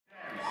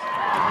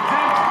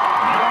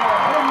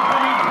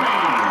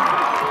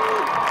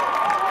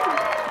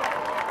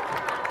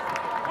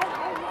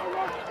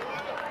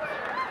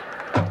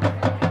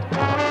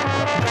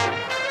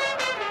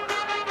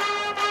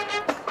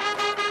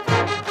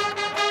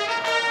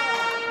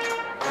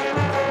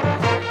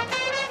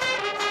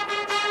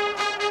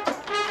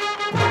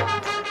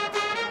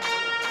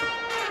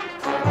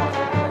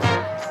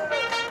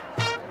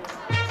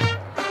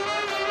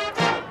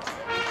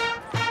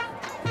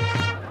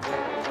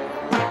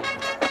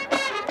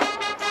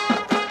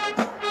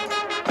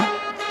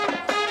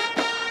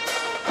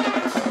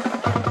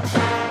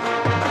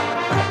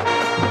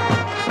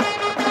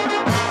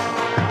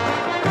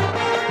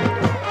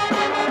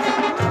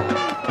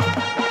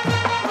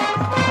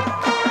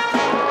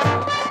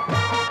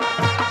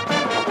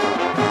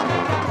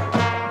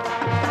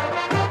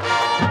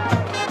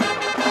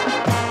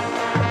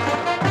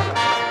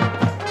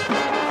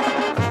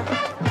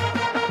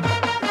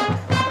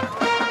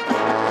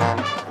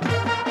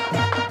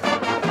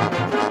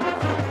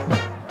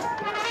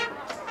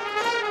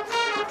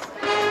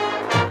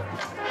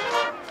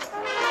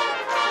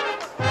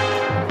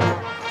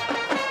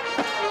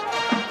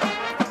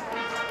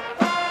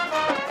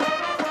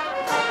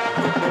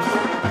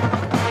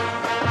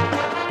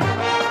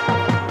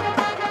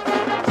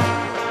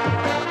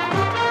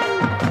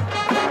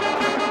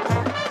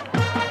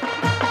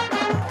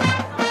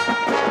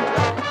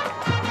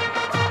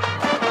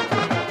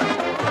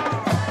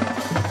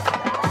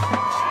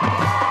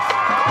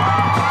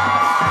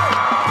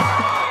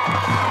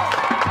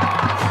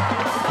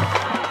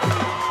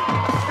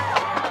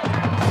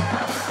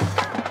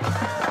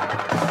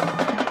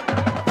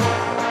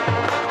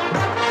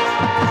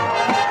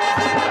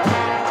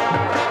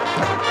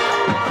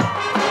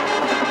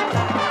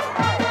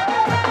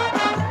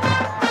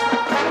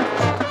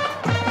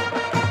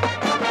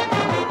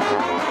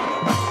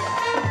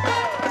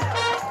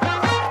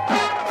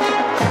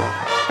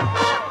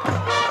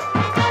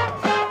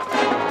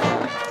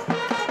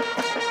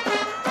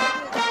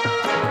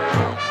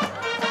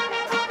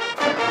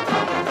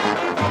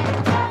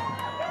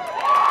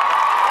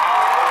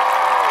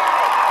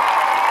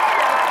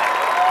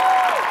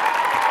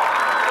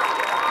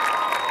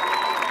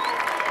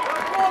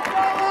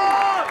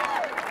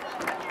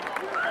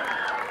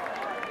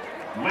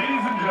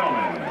Ladies and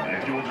gentlemen,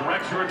 if you will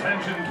direct your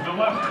attention to the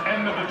left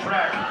end of the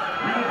track,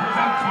 we will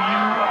present to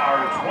you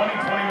our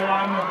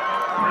 2021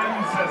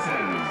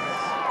 Princesses.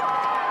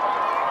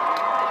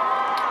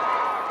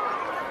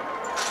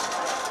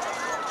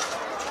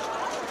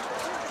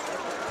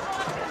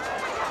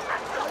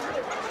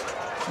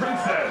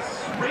 Princess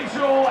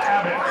Rachel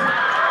Abbott.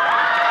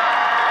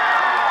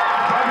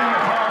 Driving the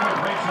car with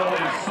Rachel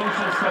is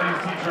social studies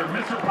teacher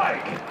Mr.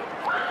 Pike.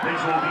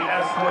 Rachel will be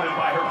escorted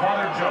by her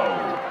father Joe.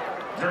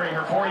 During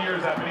her 4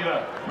 years at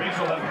Bonita,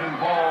 Rachel has been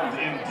involved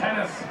in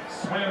tennis,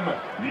 swim,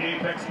 the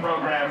Apex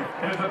program,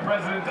 and is the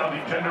president of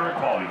the Gender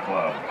Equality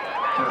Club.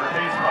 For her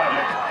PACE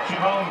project, she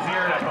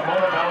volunteered at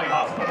Bonita Valley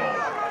Hospital.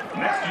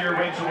 Next year,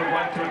 Rachel would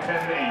like to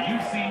attend a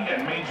UC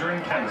and major in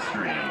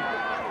chemistry.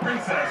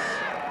 Princess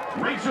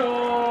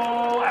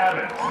Rachel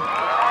Abbott.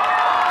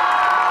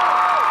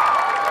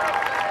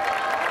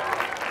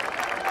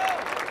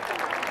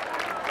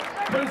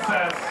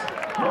 Princess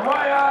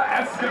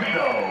Mariah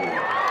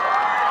Escobedo.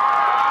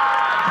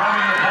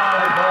 Driving the car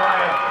with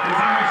Mariah is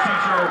English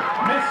teacher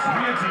Miss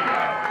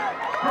Riatiga.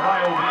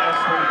 Mariah will be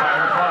escorted by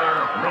her father,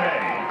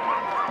 Renee.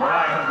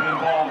 Mariah has been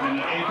involved in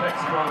the Apex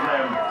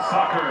program,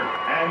 soccer,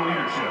 and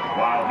leadership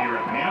while here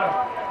at Bonita.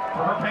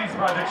 For her PACE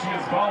project, she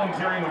is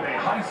volunteering with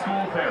a high school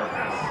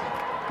therapist.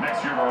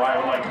 Next year, Mariah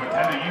would like to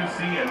attend a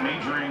UC and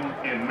majoring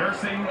in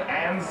nursing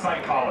and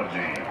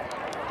psychology.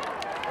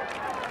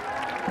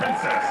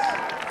 Princess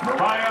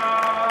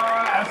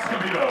Mariah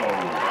Escobedo.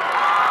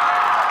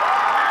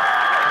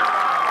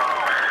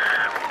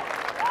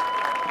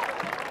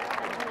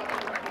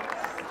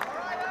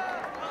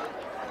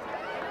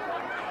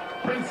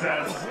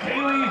 Princess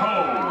Kaylee Ho.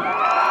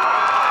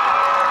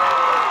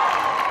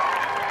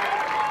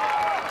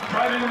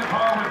 Driving in the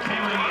car with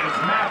Kaylee is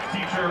math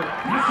teacher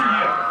Mr.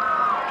 Yip.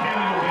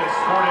 Kaylee will be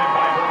escorted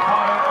by her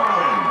father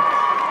Erwin.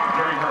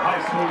 During her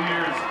high school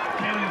years,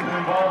 Kaylee has been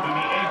involved in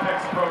the Apex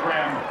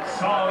program,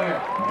 song,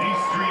 D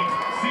Street,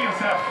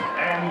 CSF,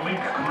 and Link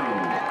Crew.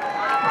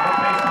 For her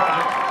PACE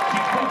project, she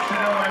coached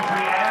an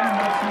elementary and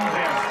middle school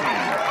dance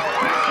team.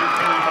 Next year,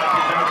 Kaylee will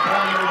attend a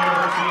four-year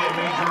university and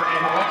major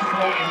in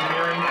electrical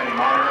engineering and a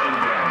minor in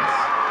dance.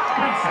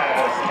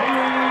 Princess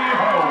Kaylee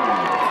Ho.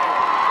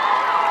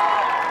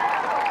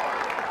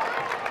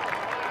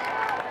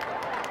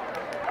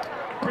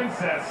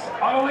 Princess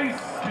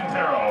Annalise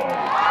Quintero.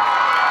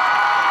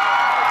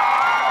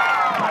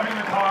 Driving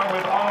the car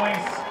with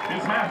Annalise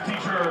is math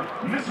teacher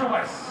Mr.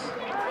 West.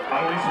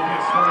 Annalise will be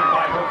escorted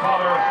by her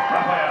father,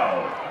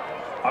 Raphael.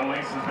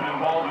 Annalise has been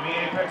involved in the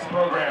Apex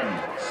program,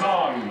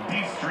 song,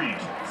 D Street,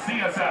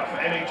 CSF,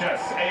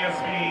 NHS,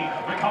 ASB,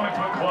 the Comic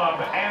Book Club,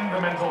 and the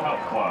Mental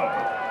Health Club.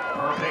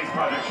 For her PACE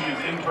project, she is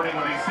interning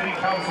with a city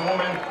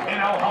councilwoman in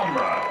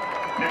Alhambra.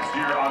 Next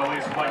year,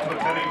 Annalise would like to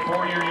attend a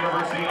four-year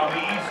university on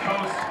the East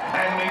Coast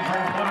and major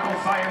in political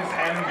science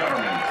and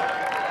government.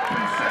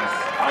 Princess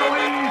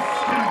Annalise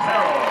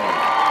Quintero.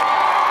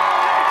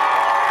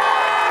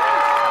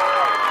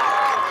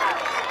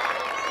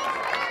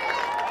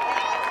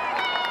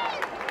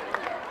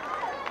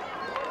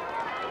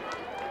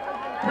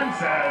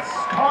 Princess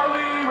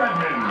Carly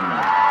Redmond.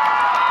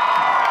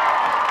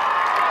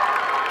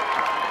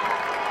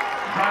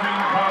 Driving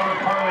the car with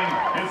Carly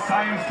is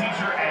science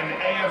teacher and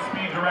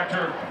ASB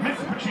director Miss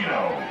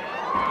Pacino.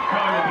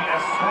 Carly will be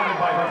escorted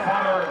by her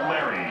father,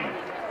 Larry.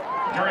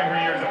 During her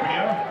years at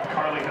Bonita,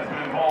 Carly has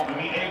been involved in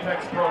the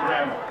Apex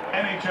program,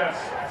 NHS,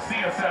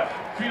 CSF,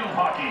 field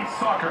hockey,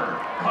 soccer,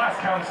 class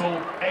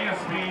council,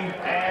 ASB,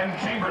 and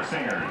chamber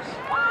singers.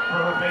 For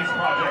her PACE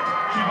project,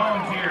 she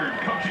volunteered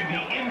coaching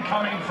the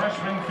incoming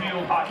freshman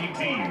field hockey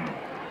team.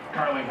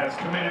 Carly has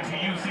committed to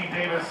UC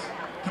Davis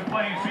to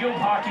play field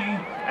hockey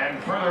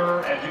and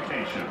further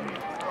education.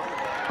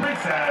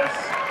 Princess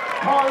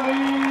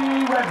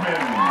Carly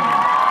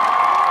Redmond.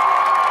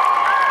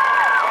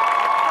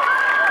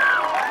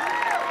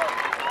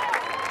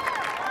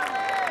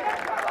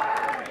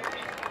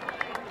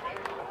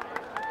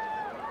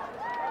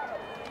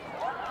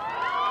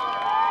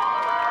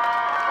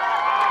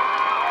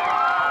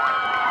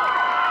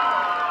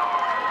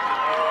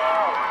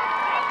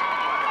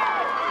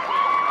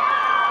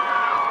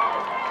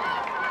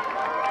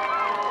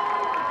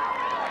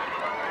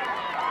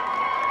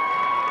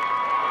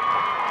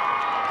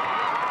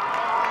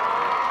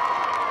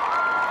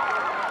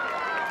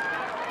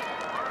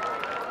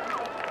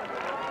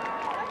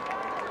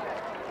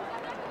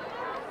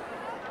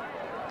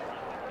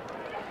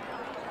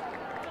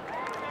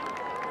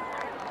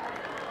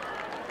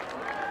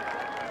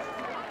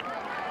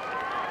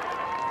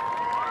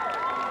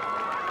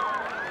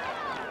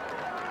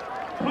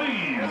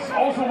 Please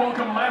also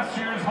welcome last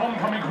year's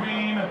homecoming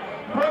queen,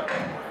 Brooke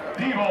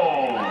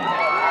Deeble.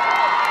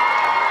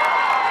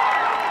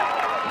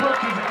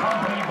 Brooke is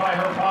accompanied by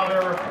her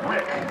father,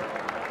 Rick.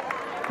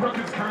 Brooke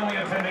is currently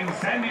attending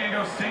San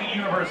Diego State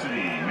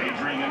University,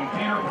 majoring in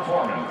theater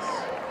performance.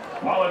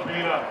 While at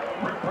Bonita,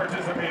 Brooke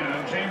participated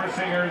in chamber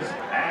singers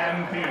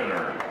and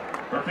theater.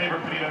 Her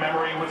favorite Bonita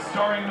memory was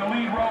starring the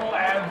lead role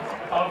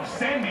of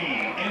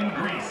Sandy in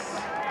Grease.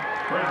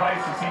 Her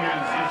advice to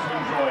seniors is to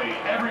enjoy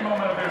every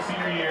moment of their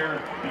senior year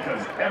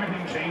because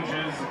everything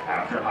changes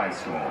after high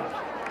school.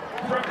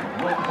 Brooke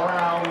will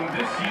crown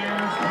this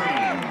year's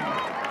queen.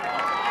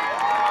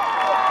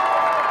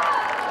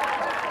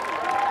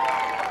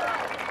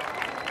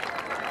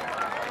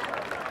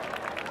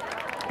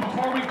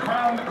 Before we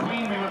crown the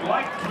queen, we would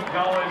like to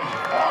acknowledge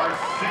our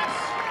 6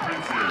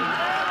 princes.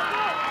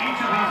 Each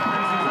of these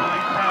princes will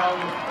be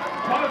crowned,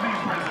 one of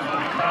these princes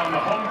will be crowned the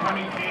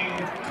homecoming king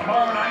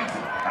tomorrow night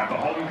at the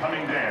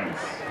homecoming dance.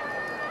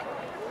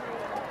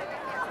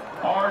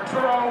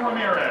 Arturo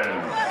Ramirez.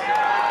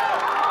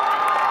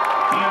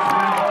 He has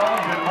been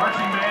involved in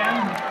marching band,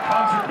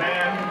 concert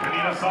band,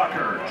 Bonita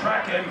soccer,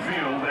 track and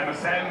field, and the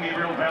San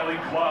Gabriel Valley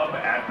Club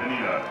at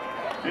Bonita.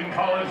 In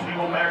college, he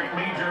will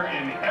major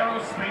in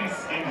aerospace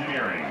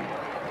engineering.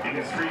 In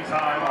his free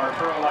time,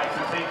 Arturo likes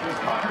to take his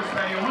Cocker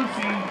Spaniel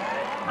Lucy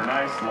for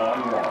nice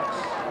long walks.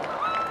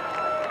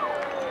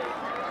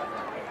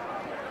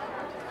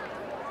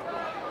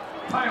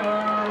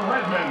 Tyler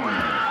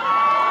Redmond.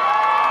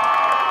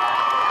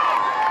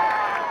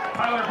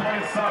 Tyler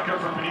plays soccer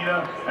for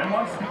Bonita and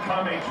wants to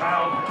become a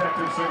child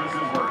protective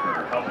services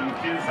worker, helping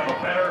kids have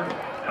a better,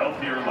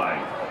 healthier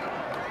life.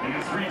 In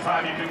his free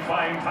time, you can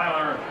find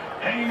Tyler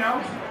hanging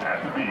out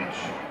at the beach.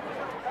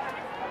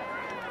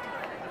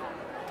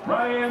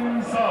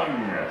 Ryan Sung.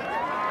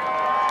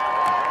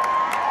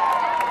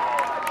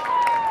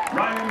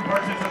 Ryan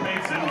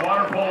participates in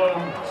water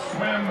polo,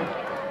 swim,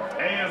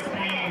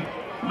 ASB,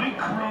 league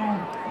crew,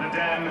 the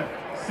Den,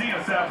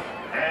 CSF,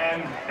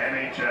 and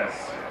NHS.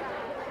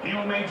 He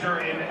will major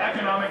in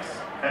economics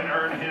and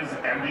earn his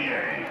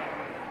MBA.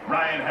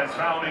 Ryan has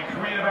found a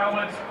creative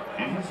outlet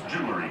in his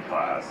jewelry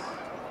class.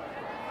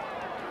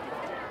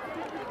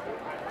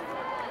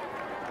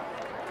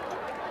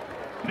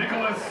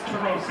 Nicholas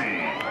Tarosi.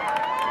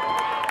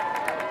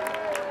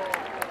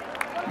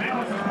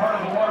 Nicholas is part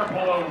of the water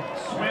polo,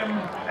 swim,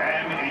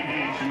 and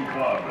aviation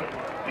club.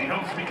 He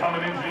hopes to become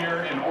an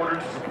engineer in order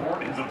to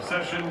support his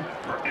obsession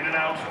for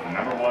In-N-Out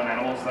 #1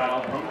 animal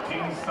style,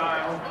 protein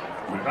style,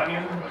 with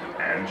onion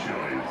and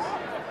chilies.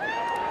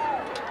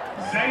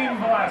 Zane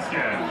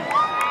Velasquez.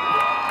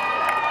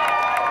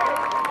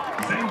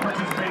 Zane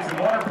participates in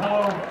water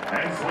polo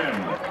and swim.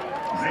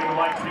 Zane would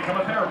like to become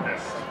a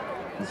therapist.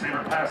 His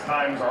favorite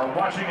pastimes are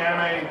watching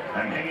anime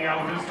and hanging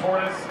out with his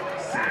tortoise,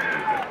 Sid.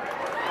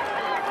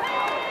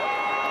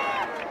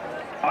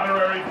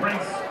 Honorary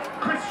Prince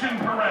Christian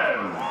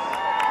Perez.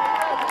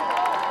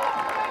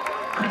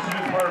 Christian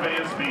is part of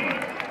ASB.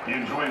 He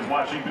enjoys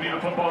watching Bonita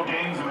football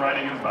games and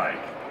riding his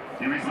bike.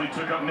 He recently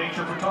took up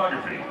nature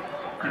photography.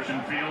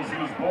 Christian feels he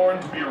was born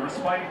to be a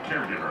respite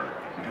caregiver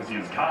because he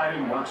is kind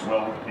and works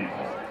well with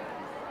people.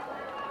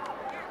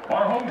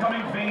 Our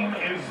homecoming theme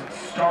is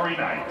Starry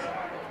Night.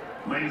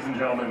 Ladies and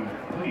gentlemen,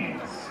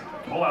 please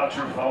pull out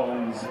your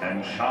phones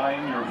and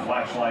shine your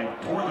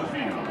flashlight toward the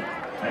field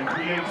and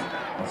create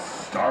a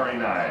starry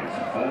night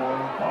for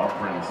our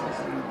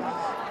princesses.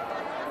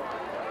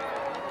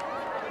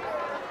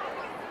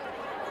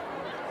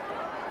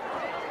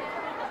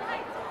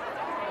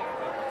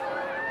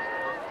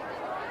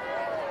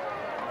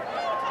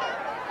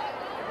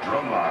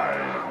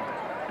 Drumline,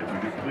 if we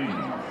could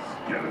please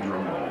get a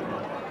drum roll.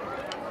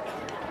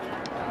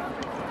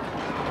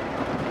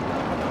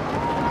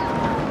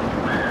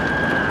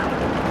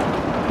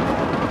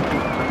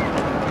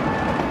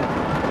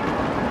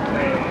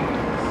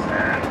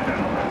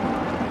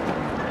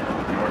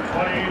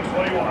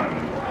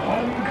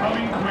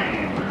 Homecoming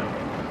queen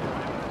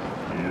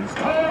is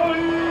Carly.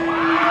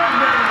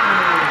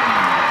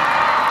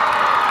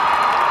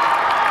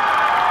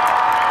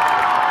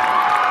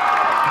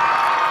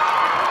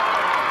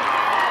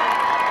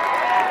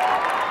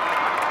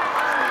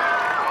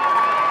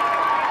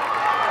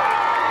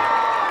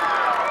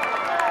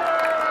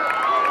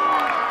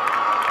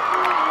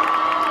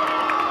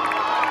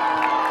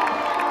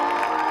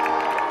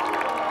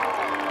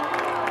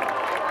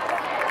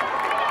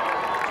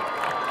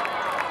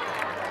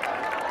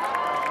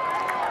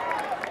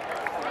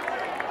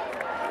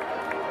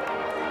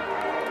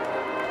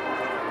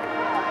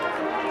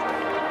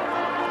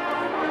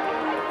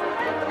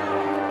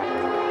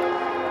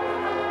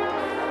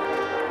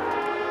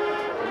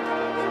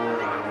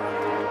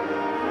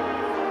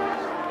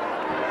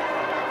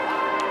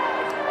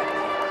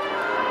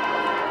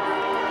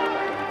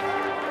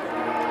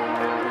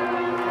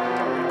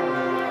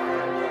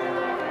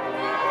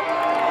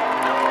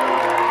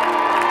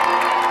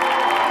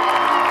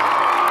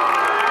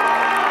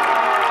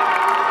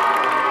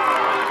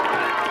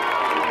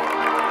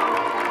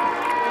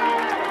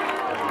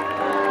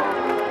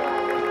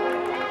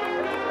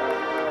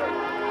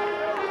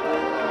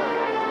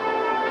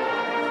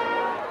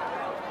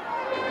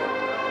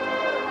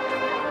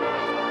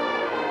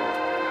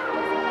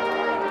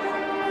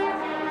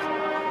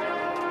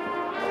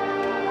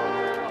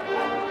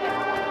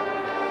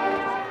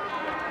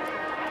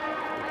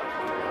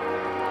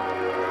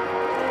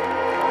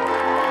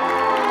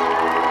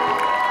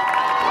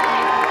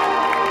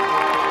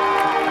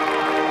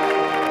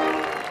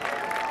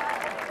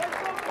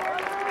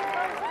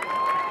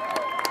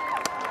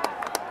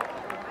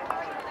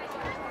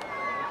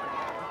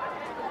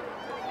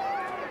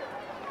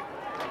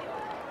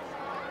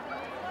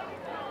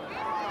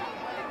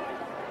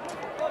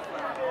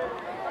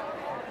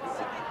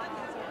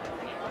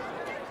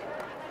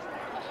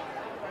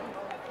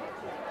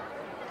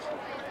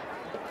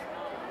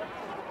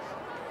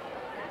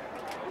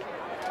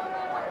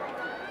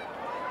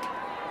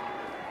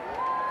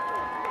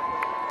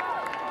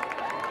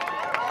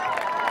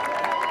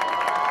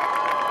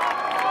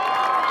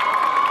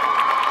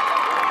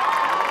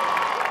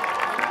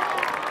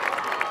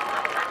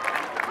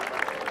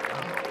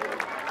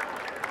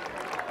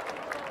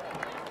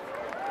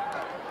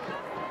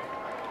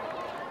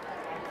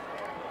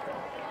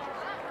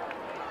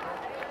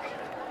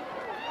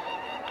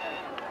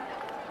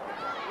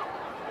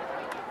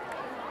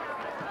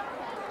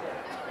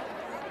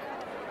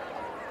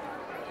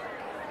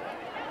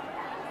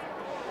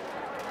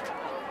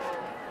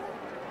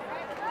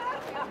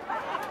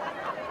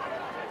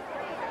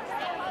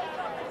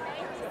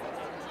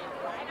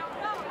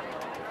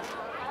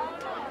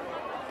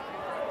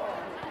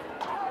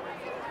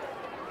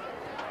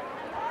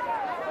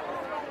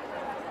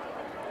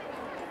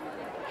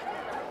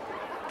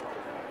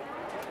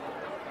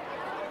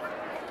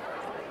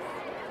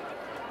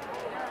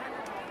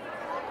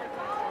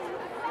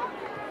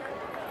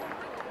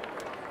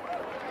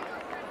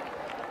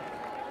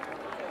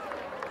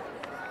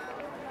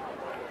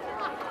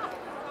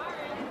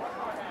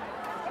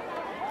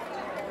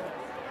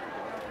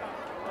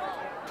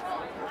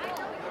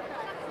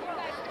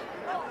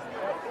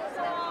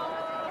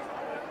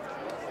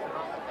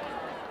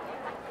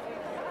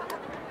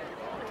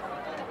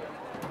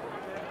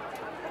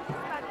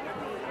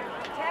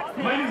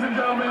 Ladies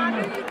and gentlemen,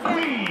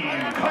 Queen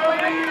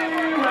Carly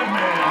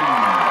Redmond.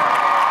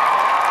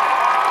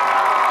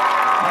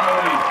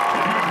 Carly,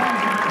 if you would please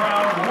give the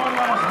crowd one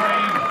last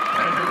wave,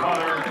 and if your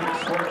father could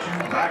escort you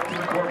back to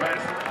the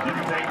Corvette, you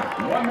can take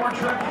one more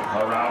trip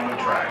around the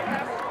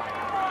track.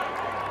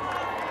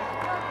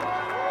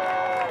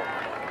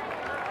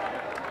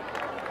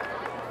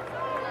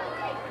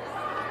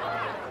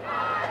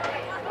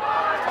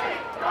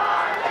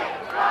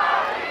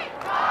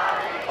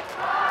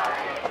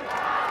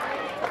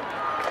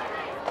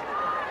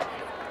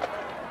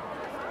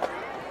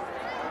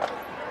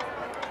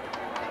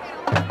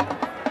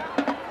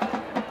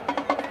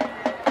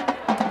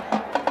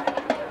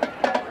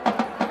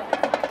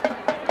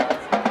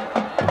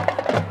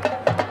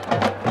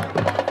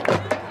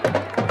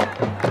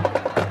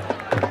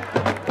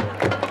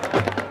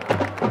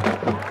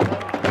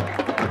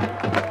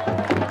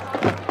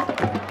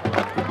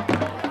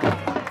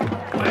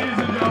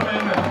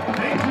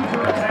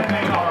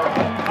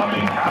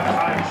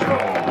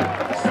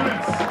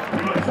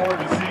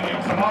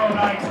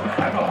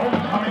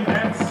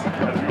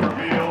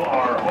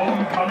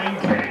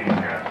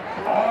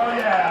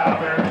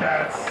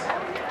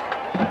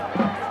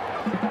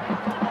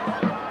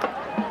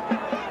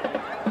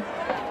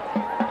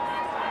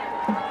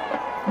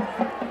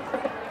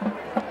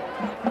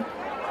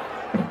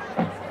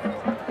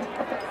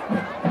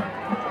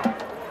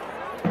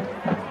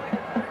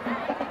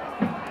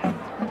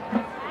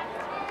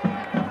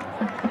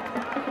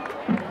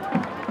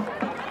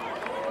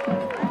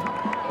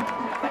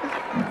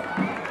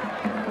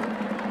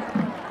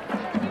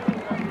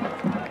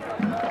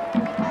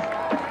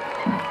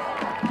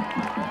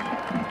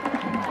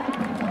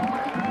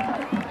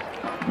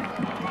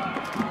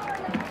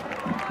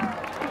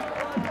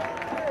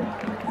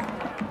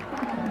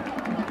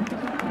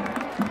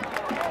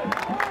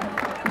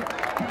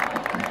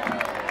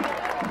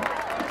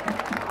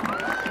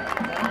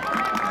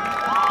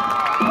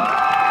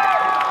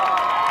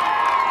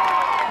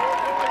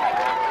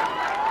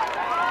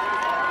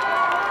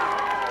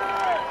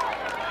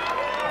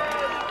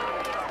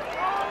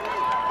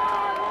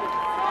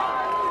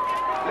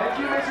 Thank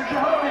you, Mr.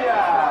 Jehovah.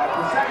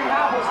 The second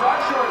half will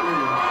start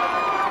shortly.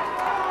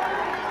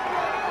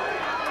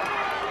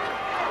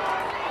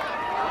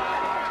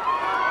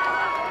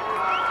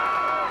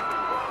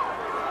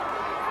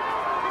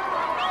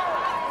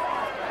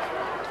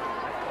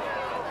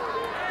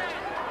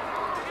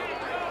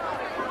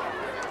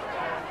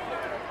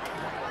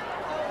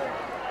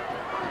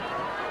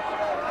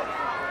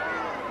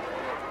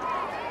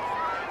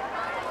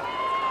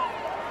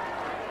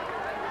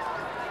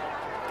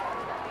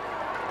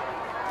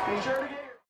 Be sure to get